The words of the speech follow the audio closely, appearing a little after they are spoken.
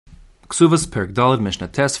Kesubos, Perek Daled, Mishnah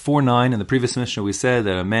Tes 4:9. In the previous Mishnah, we said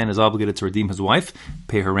that a man is obligated to redeem his wife,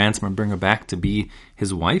 pay her ransom, and bring her back to be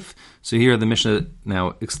his wife. So here the Mishnah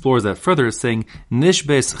now explores that further, saying,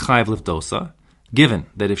 Nishbes chayv lifdosa, given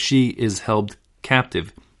that if she is held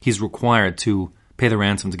captive, he's required to pay the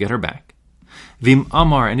ransom to get her back. Vim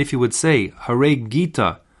Amar, and if he would say, Hare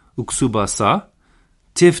Gita uksubasa,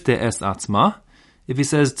 tifte es atzma, if he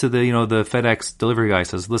says to the FedEx delivery guy,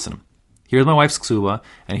 says, listen, here's my wife's ksuba,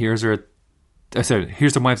 and here's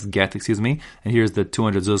the wife's get, and here's the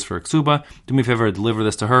 200 zuz for ksuba. Do me a favor, deliver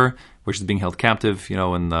this to her, where she's being held captive,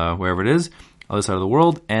 in wherever it is, other side of the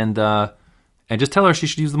world, and just tell her she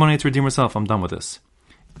should use the money to redeem herself. I'm done with this.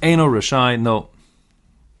 Eino Rashai, no,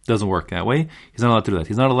 doesn't work that way. He's not allowed to do that.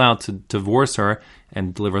 He's not allowed to divorce her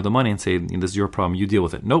and deliver the money and say, this is your problem, you deal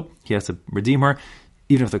with it. Nope, he has to redeem her,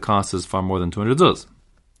 even if the cost is far more than 200 zuz.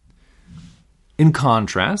 In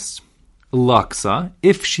contrast, Laksa,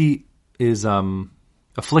 if she is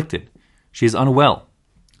afflicted, she's unwell.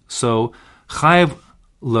 So, Chayv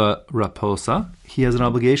le Raposa, he has an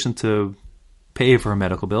obligation to pay for her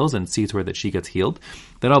medical bills and see to her that she gets healed.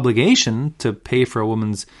 That obligation to pay for a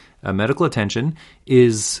woman's medical attention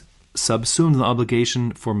is subsumed in the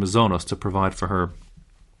obligation for Mazonos to provide for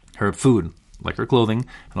her food, like her clothing,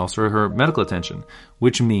 and also her medical attention,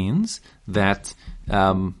 which means that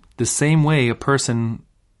the same way a person,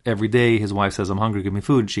 every day his wife says, I'm hungry, give me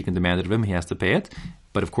food, she can demand it of him, he has to pay it.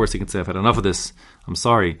 But of course he can say, I've had enough of this, I'm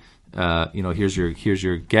sorry, here's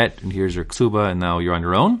your get, and here's your ksuba, and now you're on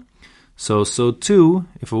your own. So too,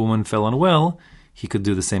 if a woman fell unwell, he could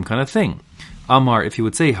do the same kind of thing. Amar, if he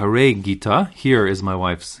would say, Hare Gita, here is my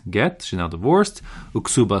wife's get, she's now divorced,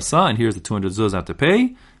 uksuba sa, and here's the 200 zuz I have to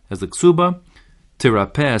pay, as the ksuba,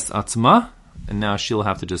 tirapes atzma, and now she'll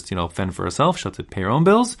have to just, fend for herself, she'll have to pay her own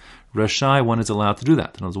bills. Rashai, one is allowed to do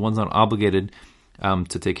that. In other words, one's not obligated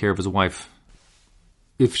to take care of his wife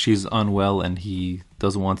if she's unwell and he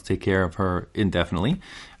doesn't want to take care of her indefinitely.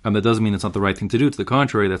 That doesn't mean it's not the right thing to do. To the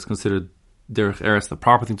contrary, that's considered derech eretz, the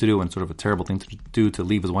proper thing to do, and sort of a terrible thing to do, to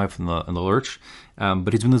leave his wife in the lurch.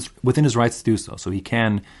 But he's within his rights to do so. So he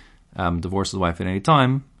can divorce his wife at any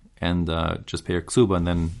time and just pay her ksuba,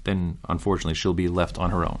 and then unfortunately she'll be left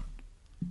on her own.